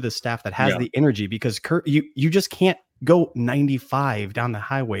onto the staff that has the energy, because you just can't go 95 down the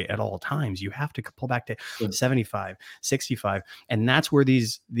highway at all times. You have to pull back to 75, 65. And that's where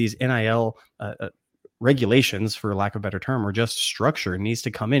these NIL regulations, for lack of a better term, or just structure, needs to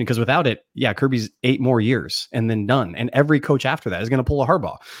come in, because without it, Kirby's 8 more years and then done. And every coach after that is going to pull a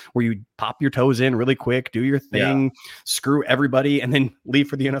Harbaugh, where you pop your toes in really quick, do your thing, screw everybody, and then leave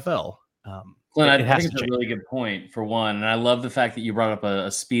for the NFL. Clint, I think it's a really good point, for one. And I love the fact that you brought up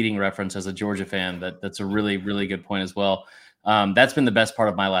a speeding reference as a Georgia fan. That's a really, really good point as well. That's been the best part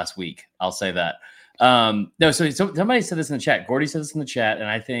of my last week. I'll say that. So somebody said this in the chat. Gordy said this in the chat. And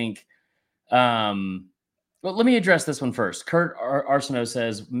I think, well, let me address this one first. Kurt Arsenault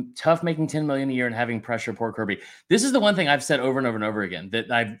says, tough making $10 million a year and having pressure, poor Kirby. This is the one thing I've said over and over and over again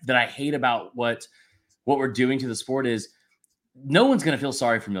that I hate about what we're doing to the sport is no one's going to feel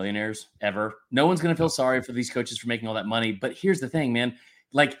sorry for millionaires ever. No one's going to feel sorry for these coaches for making all that money. But here's the thing, man,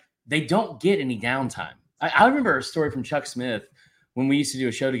 like, they don't get any downtime. I remember a story from Chuck Smith when we used to do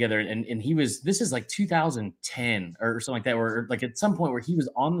a show together, and he was, this is like 2010 or something like that, where like at some point where he was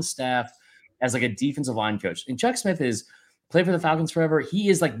on the staff as like a defensive line coach. And Chuck Smith is played for the Falcons forever. He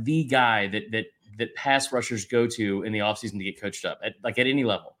is like the guy that pass rushers go to in the offseason to get coached up at any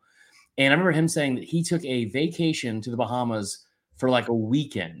level. And I remember him saying that he took a vacation to the Bahamas for like a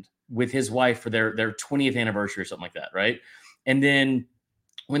weekend with his wife for their 20th anniversary or something like that, right? And then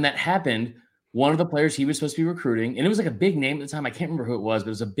when that happened, one of the players he was supposed to be recruiting, and it was like a big name at the time, I can't remember who it was, but it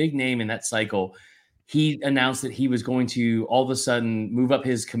was a big name in that cycle. He announced that he was going to all of a sudden move up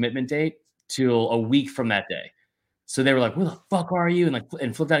his commitment date till a week from that day. So they were like, where the fuck are you?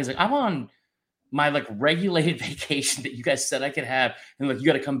 And flipped out. He's like, I'm on my like regulated vacation that you guys said I could have. And like, you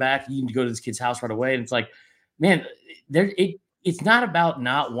got to come back. You need to go to this kid's house right away. And it's like, man, it's not about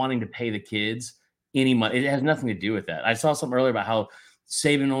not wanting to pay the kids any money. It has nothing to do with that. I saw something earlier about how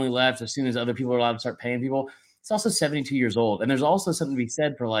Saban only left as soon as other people are allowed to start paying people. It's also 72 years old. And there's also something to be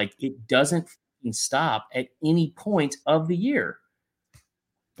said for like, it doesn't stop at any point of the year.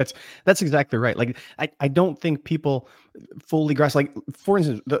 That's exactly right. Like, I don't think people fully grasp, like, for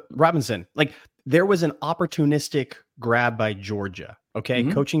instance, the Robinson, like, there was an opportunistic grab by Georgia. Okay.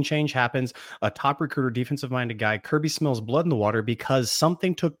 Mm-hmm. Coaching change happens. A top recruiter, defensive minded guy, Kirby smells blood in the water because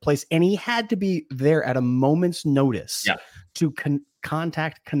something took place and he had to be there at a moment's notice to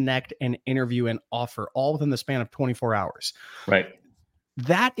contact, connect, and interview and offer all within the span of 24 hours. Right.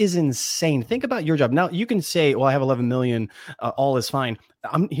 That is insane. Think about your job. Now you can say, well, I have 11 million. All is fine.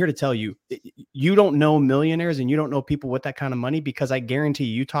 I'm here to tell you, you don't know millionaires and you don't know people with that kind of money, because I guarantee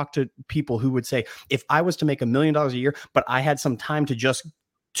you talk to people who would say, if I was to make $1 million a year, but I had some time to just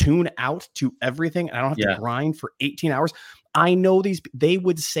tune out to everything and I don't have to grind for 18 hours. I know they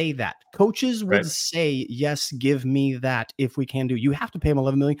would say that. Coaches would say, yes, give me that if we can do. You have to pay them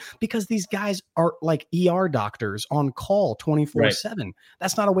 $11 million because these guys are like ER doctors on call 24/7.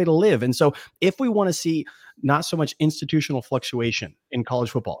 That's not a way to live. And so if we want to see not so much institutional fluctuation in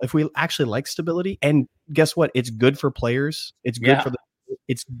college football, if we actually like stability, and guess what? It's good for players. It's good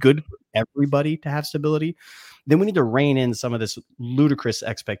it's good for everybody to have stability. Then we need to rein in some of this ludicrous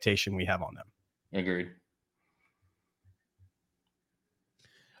expectation we have on them. Agreed.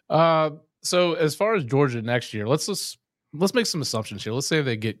 So as far as Georgia next year, let's make some assumptions here. Let's say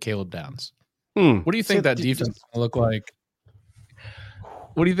they get Caleb Downs. What do you think that defense is going to look like?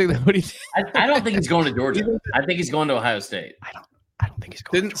 What do you think? I don't think he's going to Georgia. I think he's going to Ohio State. I don't think he's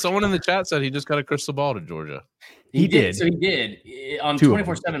going. Didn't someone in the chat said he just got a crystal ball to Georgia? He did. So he did on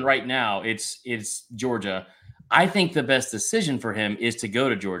 24/7 right now. It's Georgia. I think the best decision for him is to go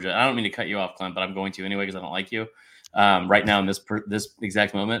to Georgia. I don't mean to cut you off, Clint, but I'm going to anyway because I don't like you right now in this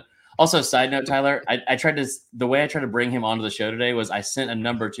exact moment. Also, side note, Tyler, the way I tried to bring him onto the show today was I sent a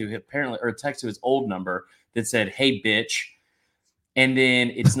number to him, apparently, or a text to his old number that said, "Hey, bitch." And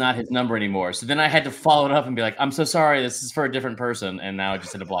then it's not his number anymore. So then I had to follow it up and be like, I'm so sorry, this is for a different person. And now I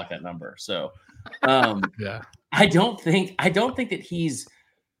just had to block that number. So yeah. I don't think that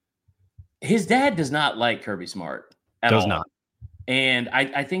his dad does not like Kirby Smart at all. Does not. And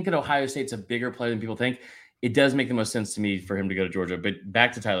I think that Ohio State's a bigger player than people think. It does make the most sense to me for him to go to Georgia. But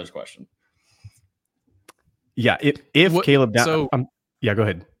back to Tyler's question. Yeah, if Caleb down, yeah, go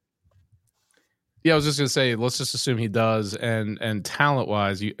ahead. Yeah, I was just gonna say, let's just assume he does, and talent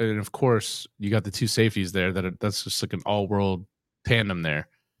wise, and of course you got the two safeties there. That's just like an all world tandem there.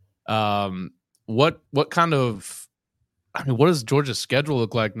 What kind of, what does Georgia's schedule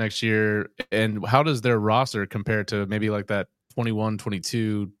look like next year, and how does their roster compare to maybe like that 21,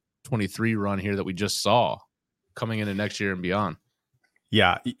 22, 23 run here that we just saw coming into next year and beyond?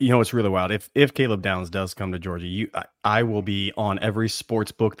 Yeah, it's really wild. If Caleb Downs does come to Georgia, I will be on every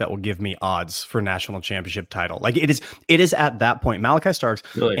sports book that will give me odds for national championship title. Like it is at that point. Malachi Starks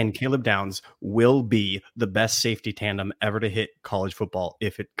and Caleb Downs will be the best safety tandem ever to hit college football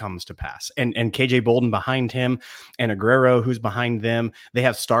if it comes to pass. And KJ Bolden behind him and Aguero who's behind them. They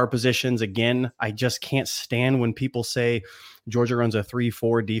have star positions. Again, I just can't stand when people say Georgia runs a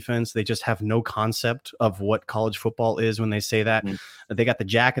 3-4 defense. They just have no concept of what college football is when they say that. They got the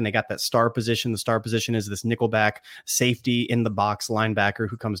jack and they got that star position. The star position is this nickelback safety in the box linebacker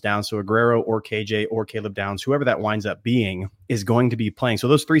who comes down. So Aguero or KJ or Caleb Downs, whoever that winds up being, is going to be playing. So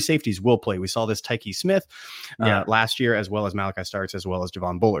those three safeties will play. We saw this Tyke Smith last year, as well as Malachi Starks, as well as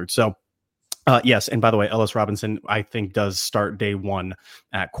Javon Bullard. So yes. And by the way, Ellis Robinson, I think, does start day one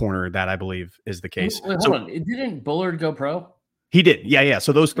at corner. That I believe is the case. Wait, hold on. Didn't Bullard go pro? He did. Yeah.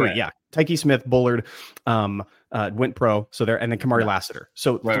 So those three, Tyke Smith, Bullard, went pro. So there, and then Kamari Lassiter.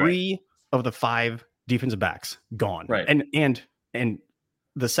 So three of the 5 defensive backs gone. Right. And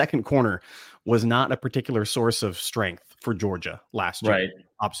the second corner was not a particular source of strength for Georgia last year. Right.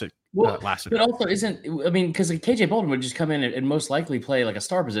 Opposite. Lassiter. But also because KJ Bolden would just come in and most likely play like a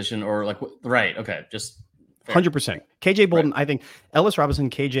star position or like, right. Okay. Just 100%. KJ Bolden, I think Ellis Robinson,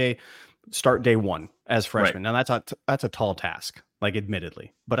 KJ start day one as freshmen. Now that's a tall task, like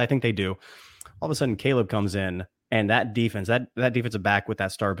admittedly, but I think they do. All of a sudden Caleb comes in and that defense, that defensive back with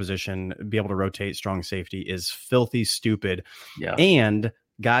that star position, be able to rotate strong safety is filthy stupid. Yeah. And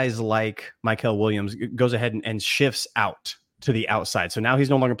guys like Michael Williams goes ahead and shifts out to the outside. So now he's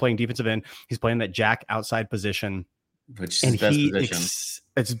no longer playing defensive end. He's playing that jack outside position. Which is best position.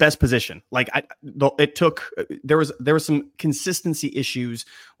 It's best position. Like there was some consistency issues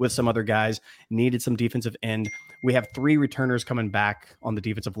with some other guys, needed some defensive end. We have 3 returners coming back on the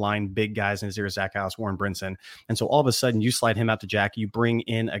defensive line, big guys, Nazir Zachhouse, Warren Brinson. And so all of a sudden you slide him out to jack, you bring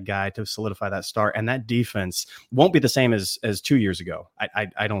in a guy to solidify that star, and that defense won't be the same as 2 years ago.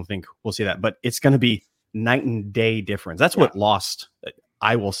 I don't think we'll see that, but it's going to be night and day difference. That's what lost.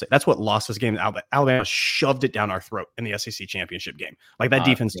 I will say that's what lost this game. Alabama shoved it down our throat in the SEC championship game. Like that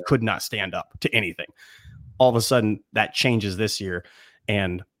defense could not stand up to anything. All of a sudden that changes this year,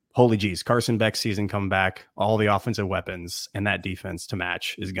 and holy geez, Carson Beck's season come back, all the offensive weapons, and that defense to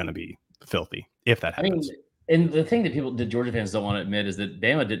match is going to be filthy if that happens. And the thing that Georgia fans don't want to admit is that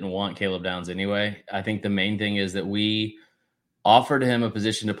Bama didn't want Caleb Downs anyway. I think the main thing is that we offered him a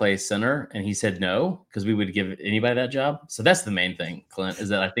position to play center, and he said no because we would give anybody that job. So that's the main thing, Clint, is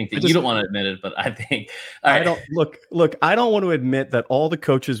that I think that you don't want to admit it, but I think I don't look. I don't want to admit that all the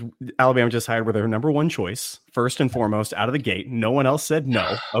coaches Alabama just hired were their number one choice, first and foremost, out of the gate. No one else said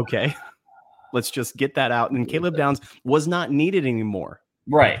no. Okay, let's just get that out. And Caleb Downs was not needed anymore.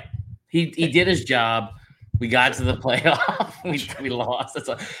 Right. He did his job. We got to the playoff. We lost. That's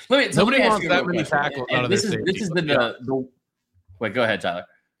nobody wants that many tackles out of their safety. This is the Wait, go ahead, Tyler.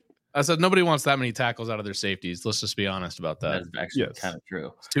 I said nobody wants that many tackles out of their safeties. Let's just be honest about that. That's actually kind of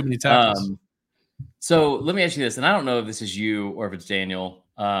true. It's too many tackles. So let me ask you this, and I don't know if this is you or if it's Daniel,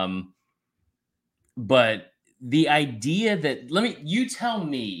 but the idea that you tell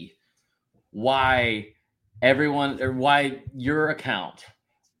me why everyone or why your account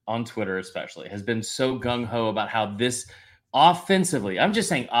on Twitter especially has been so gung-ho about how this offensively, I'm just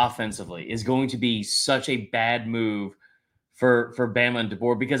saying offensively is going to be such a bad move for Bama and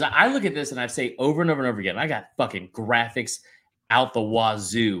DeBoer, because I look at this and I say over and over and over again, I got fucking graphics out the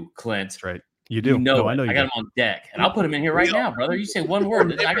wazoo, Clint. That's right. You do. I got them on deck, and I'll put them in here right now, brother. You say one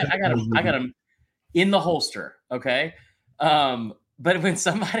word, I got them in the holster. Okay. But when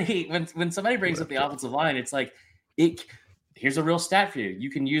somebody brings up the offensive line, it's like here's a real stat for you.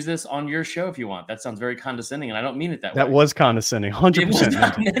 You can use this on your show if you want. That sounds very condescending, and I don't mean it that way. That was condescending, 100%. It was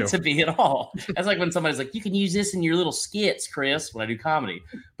not meant to be at all. That's like when somebody's like, you can use this in your little skits, Chris, when I do comedy.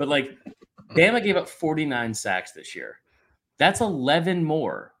 But like, Bama gave up 49 sacks this year. That's 11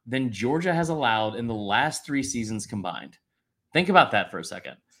 more than Georgia has allowed in the last 3 seasons combined. Think about that for a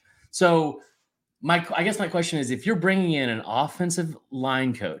second. So I guess my question is, if you're bringing in an offensive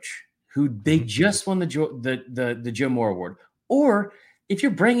line coach who they just won the Joe Moore Award, or if you're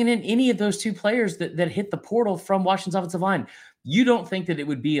bringing in any of those 2 players that hit the portal from Washington's offensive line, you don't think that it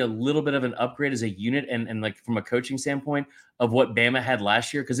would be a little bit of an upgrade as a unit and like from a coaching standpoint of what Bama had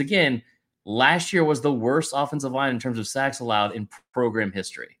last year? Because again, last year was the worst offensive line in terms of sacks allowed in program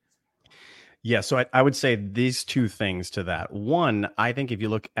history. Yeah, so I would say these 2 things to that. One, I think if you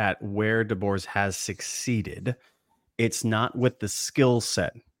look at where DeBoer has succeeded, it's not with the skill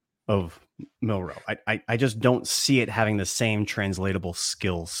set of Milroe. I just don't see it having the same translatable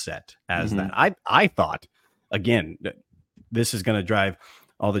skill set as that. I thought, again, this is going to drive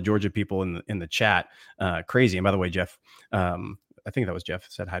all the Georgia people in the chat crazy. And by the way, Jeff, I think that was Jeff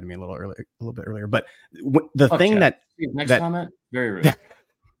said hi to me a little bit earlier. But the thing Jeff. Next comment, very rude.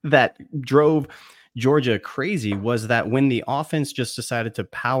 That drove Georgia crazy was that when the offense just decided to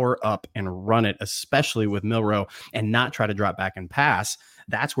power up and run it, especially with Milroe, and not try to drop back and pass,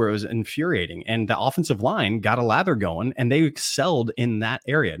 that's where it was infuriating. And the offensive line got a lather going, and they excelled in that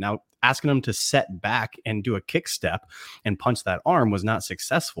area. Now, asking them to set back and do a kick step and punch that arm was not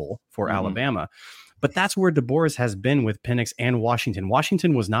successful for Alabama. But that's where DeBoer has been with Penix and Washington.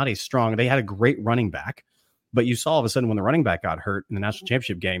 Washington was not they had a great running back, but you saw all of a sudden when the running back got hurt in the national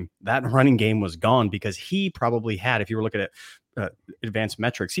championship game, that running game was gone because he probably had, if you were looking at advanced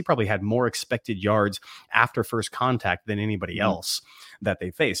metrics, he probably had more expected yards after first contact than anybody else that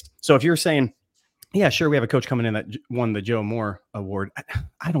they faced. So if you're saying, yeah, sure, we have a coach coming in that won the Joe Moore Award,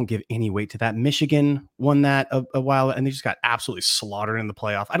 I don't give any weight to that. Michigan won that a while, and they just got absolutely slaughtered in the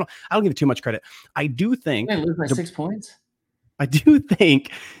playoff. I don't give it too much credit. I do think they lose by 6 points. I do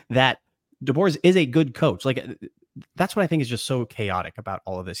think that DeBoer is a good coach. Like, that's what I think is just so chaotic about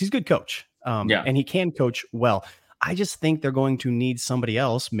all of this. He's a good coach, and he can coach well. I just think they're going to need somebody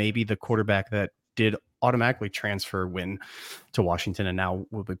else, maybe the quarterback that did automatically transfer win to Washington and now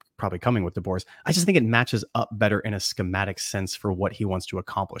will be probably coming with DeBoer. I just think it matches up better in a schematic sense for what he wants to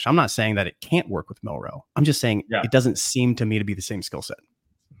accomplish. I'm not saying that it can't work with Milroe. I'm just saying it doesn't seem to me to be the same skill set.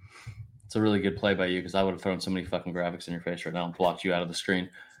 It's a really good play by you, because I would have thrown so many fucking graphics in your face right now and blocked you out of the screen.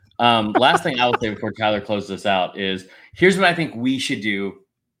 Last thing I will say before Tyler closes this out is, here's what I think we should do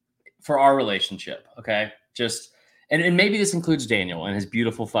for our relationship. Okay. And maybe this includes Daniel and his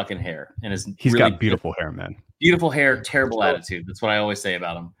beautiful fucking hair and he's really got beautiful hair, man. Beautiful hair, terrible attitude. That's what I always say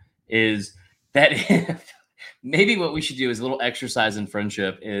about him, is that maybe what we should do is a little exercise in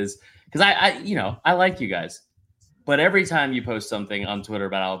friendship is, because I like you guys, but every time you post something on Twitter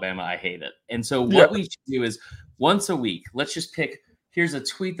about Alabama, I hate it. And so what we should do is once a week, let's just pick, here's a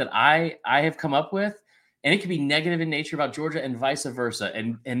tweet that I have come up with, and it could be negative in nature about Georgia and vice versa.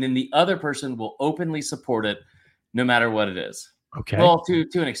 And then the other person will openly support it no matter what it is. Okay. Well, to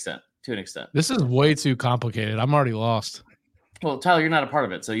an extent. This is way too complicated. I'm already lost. Well, Tyler, you're not a part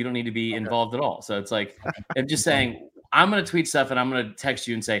of it, so you don't need to be involved at all. So it's like, I'm just saying, I'm going to tweet stuff and I'm going to text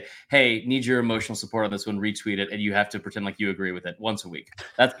you and say, hey, need your emotional support on this one, retweet it. And you have to pretend like you agree with it once a week.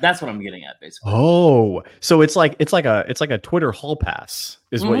 That's what I'm getting at, basically. Oh, so it's like a Twitter hall pass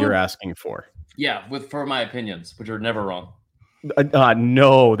is what you're asking for. Yeah. For my opinions, which are never wrong.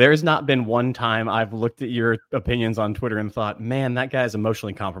 No, there's not been one time I've looked at your opinions on Twitter and thought, man, that guy's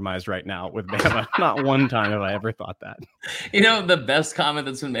emotionally compromised right now with Bama. Not one time have I ever thought that. The best comment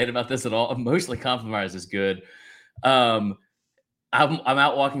that's been made about this at all, emotionally compromised, is good. I'm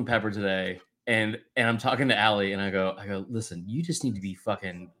out walking Pepper today, and I'm talking to Allie, and I go, listen, you just need to be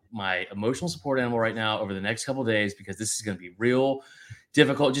fucking my emotional support animal right now over the next couple of days, because this is going to be real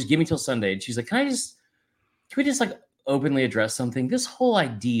difficult. Just give me till Sunday. And she's like, can we just like openly address something? This whole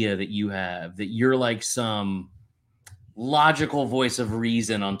idea that you have that you're like some logical voice of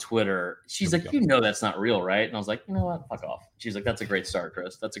reason on Twitter. She's like, that's not real, right? And I was like, you know what? Fuck off. She's like, that's a great start,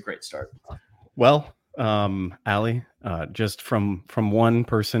 Chris. That's a great start. Well, Allie, just from one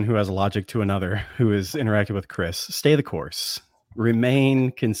person who has logic to another who is interacting with Chris, stay the course,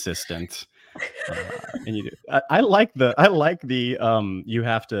 remain consistent. And you do. I like the you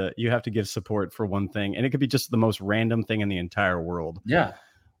have to give support for one thing, and it could be just the most random thing in the entire world. Yeah.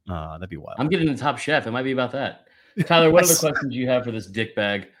 That'd be wild. I'm getting the Top Chef. It might be about that. Tyler, what other questions do you have for this dick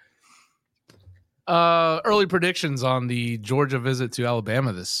bag? Early predictions on the Georgia visit to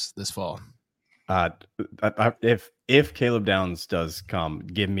Alabama this fall. If Caleb Downs does come,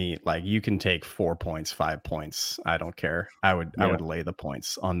 give me, like, you can take 4 points, 5 points. I don't care. I would lay the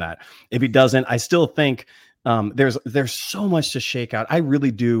points on that. If he doesn't, I still think there's so much to shake out. I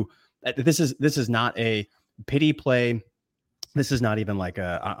really do. This is not a pity play. This is not even like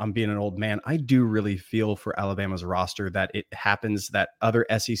I'm being an old man. I do really feel for Alabama's roster that it happens that other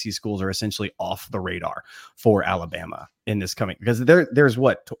SEC schools are essentially off the radar for Alabama in this coming, because there's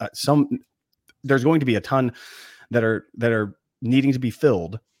going to be a ton that are needing to be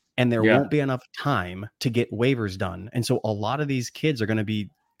filled, and there won't be enough time to get waivers done. And so a lot of these kids are going to be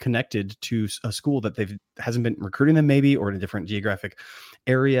connected to a school that hasn't been recruiting them, maybe, or in a different geographic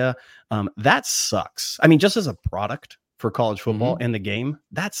area. That sucks. I mean, just as a product for college football and the game,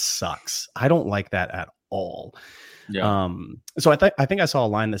 that sucks. I don't like that at all. Yeah. So I think I saw a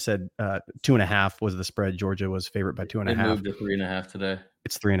line that said 2.5 was the spread. Georgia was favorite by 2.5. It moved to 3.5 today.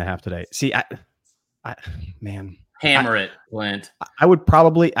 It's 3.5 today. See, man, hammer it, Clint. I would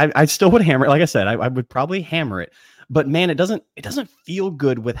probably, I still would hammer it. Like I said, I would probably hammer it, but man, it doesn't feel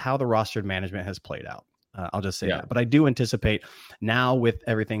good with how the rostered management has played out. I'll just say that. But I do anticipate now with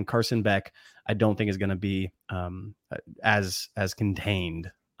everything, Carson Beck, I don't think is going to be as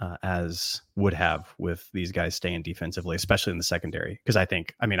contained as would have with these guys staying defensively, especially in the secondary. Because I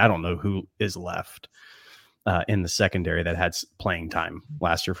don't know who is left in the secondary that had playing time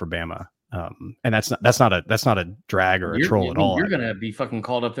last year for Bama. And that's not a drag or a troll at all. You're going to be fucking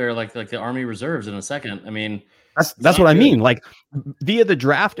called up there like the Army Reserves in a second. I mean, that's what I mean. Like, via the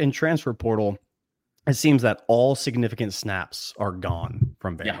draft and transfer portal, it seems that all significant snaps are gone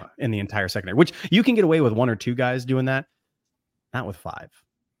from Bama in the entire secondary, which you can get away with 1 or 2 guys doing that. Not with 5.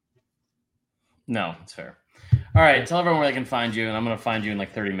 No, it's fair. All right. Tell everyone where they can find you, and I'm going to find you in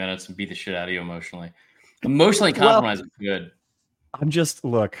like 30 minutes and beat the shit out of you emotionally. Emotionally compromised is good. I'm just,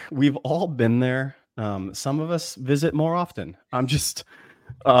 look, we've all been there. Some of us visit more often.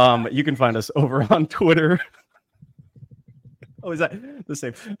 You can find us over on Twitter. Oh, is that the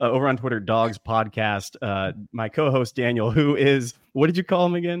same? Over on Twitter, Dogs Podcast. My co-host Daniel, who is, what did you call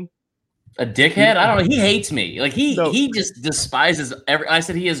him again? A dickhead? I don't know. He hates me. Like he just despises I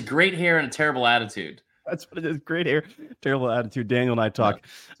said he has great hair and a terrible attitude. That's what it is. Great hair, terrible attitude. Daniel and I talk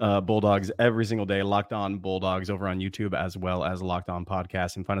Bulldogs every single day. Locked On Bulldogs over on YouTube, as well as Locked On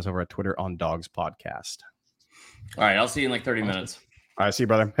Podcast, and find us over at Twitter on Dogs Podcast. All right, I'll see you in like 30 minutes. All right, see you,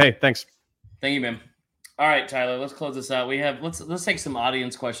 brother. Hey, thanks. Thank you, man. All right, Tyler, let's close this out. Let's take some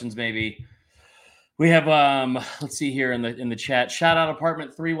audience questions, maybe. We have let's see here in the chat. Shout out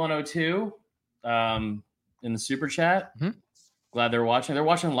Apartment 3102 in the super chat. Mm-hmm. Glad they're watching. They're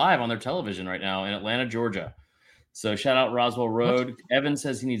watching live on their television right now in Atlanta, Georgia. So shout out Roswell Road. What? Evan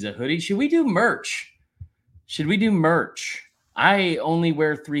says he needs a hoodie. Should we do merch? I only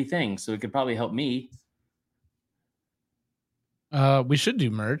wear 3 things, so it could probably help me. We should do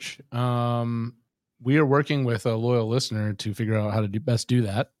merch. We are working with a loyal listener to figure out how to best do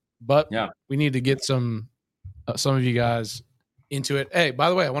that. But we need to get some of you guys into it. Hey, by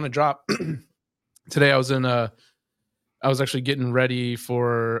the way, I want to drop today. I was actually getting ready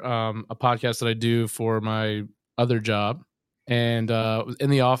for a podcast that I do for my other job, and in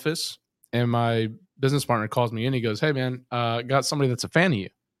the office, and my business partner calls me in. He goes, "Hey man, got somebody that's a fan of you."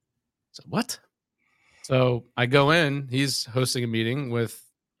 I said, "What?" So I go in. He's hosting a meeting with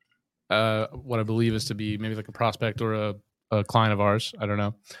what I believe is to be maybe like a prospect or a client of ours. I don't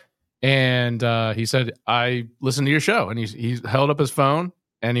know. And he said, "I listened to your show," and he held up his phone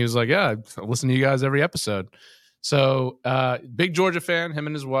and he was like, "Yeah, I listen to you guys every episode." So big Georgia fan, him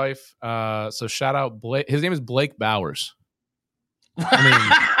and his wife. So shout out Blake. His name is Blake Bowers. I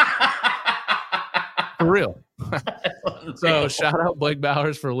mean, for real. So shout out Blake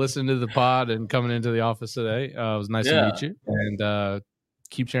Bowers for listening to the pod and coming into the office today. It was nice to meet you, and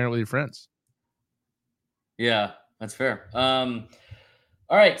keep sharing it with your friends. Yeah, that's fair. All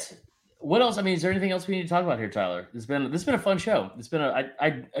right. What else? I mean, is there anything else we need to talk about here, Tyler? This has been a fun show. It's been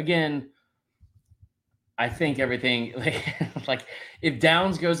I think everything like if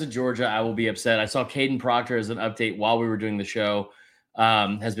Downs goes to Georgia, I will be upset. I saw Caden Proctor as an update while we were doing the show,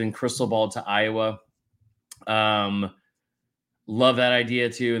 has been crystal balled to Iowa. Love that idea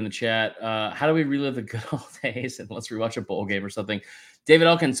too in the chat. How do we relive the good old days? And let's rewatch a bowl game or something. David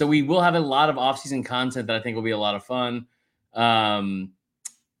Elkin. So we will have a lot of off-season content that I think will be a lot of fun.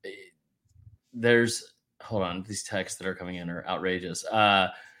 Hold on, these texts that are coming in are outrageous.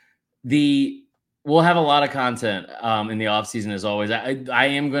 We'll have a lot of content in the off-season as always. I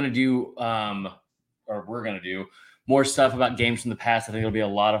am going to do, or we're going to do more stuff about games from the past. I think it'll be a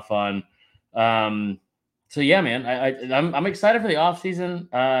lot of fun. So yeah, man, I'm excited for the off season.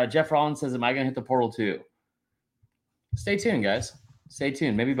 Jeff Rollins says, "Am I going to hit the portal too?" Stay tuned, guys. Stay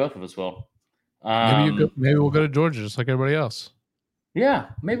tuned. Maybe both of us will. Maybe we'll go to Georgia just like everybody else.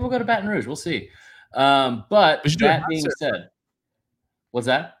 Yeah, maybe we'll go to Baton Rouge. We'll see. But that being said, what's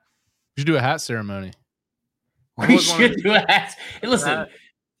that? We should do a hat ceremony. We should do a hat. Listen,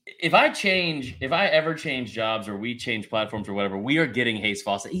 if I ever change jobs or we change platforms or whatever, we are getting Hayes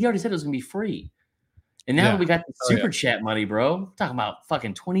Fawcett. He already said it was going to be free. And now that we got the super chat money, bro, I'm talking about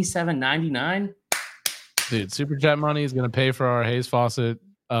fucking $27.99. Dude, super chat money is going to pay for our Hayes Fawcett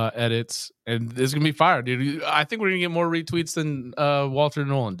edits, and it's going to be fire, dude. I think we're going to get more retweets than Walter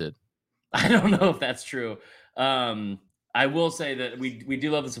Nolan did. I don't know if that's true. I will say that we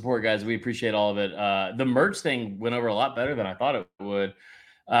do love the support, guys. We appreciate all of it. The merch thing went over a lot better than I thought it would.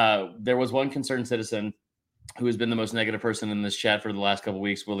 There was one concerned citizen who has been the most negative person in this chat for the last couple of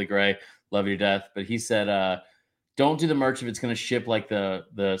weeks, Willie Gray. Love you to death. But he said, don't do the merch if it's going to ship like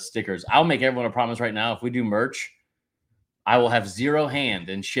the stickers. I'll make everyone a promise right now. If we do merch, I will have zero hand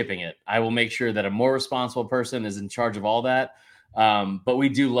in shipping it. I will make sure that a more responsible person is in charge of all that. But we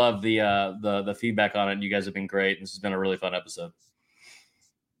do love the feedback on it. You guys have been great. This has been a really fun episode.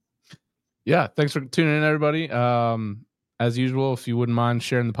 Yeah. Thanks for tuning in, everybody. As usual, if you wouldn't mind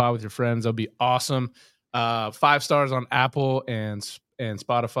sharing the pod with your friends, that'll be awesome. 5 stars on Apple and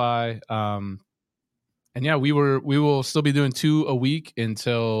Spotify. And yeah, we will still be doing 2 a week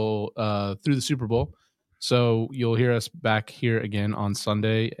until through the Super Bowl. So you'll hear us back here again on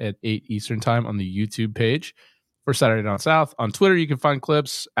Sunday at 8 Eastern time on the YouTube page for Saturday Down South. On Twitter, you can find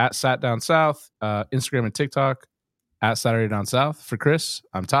clips at Sat Down South, Instagram and TikTok at Saturday Down South. For Chris,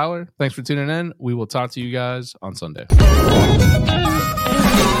 I'm Tyler. Thanks for tuning in. We will talk to you guys on Sunday.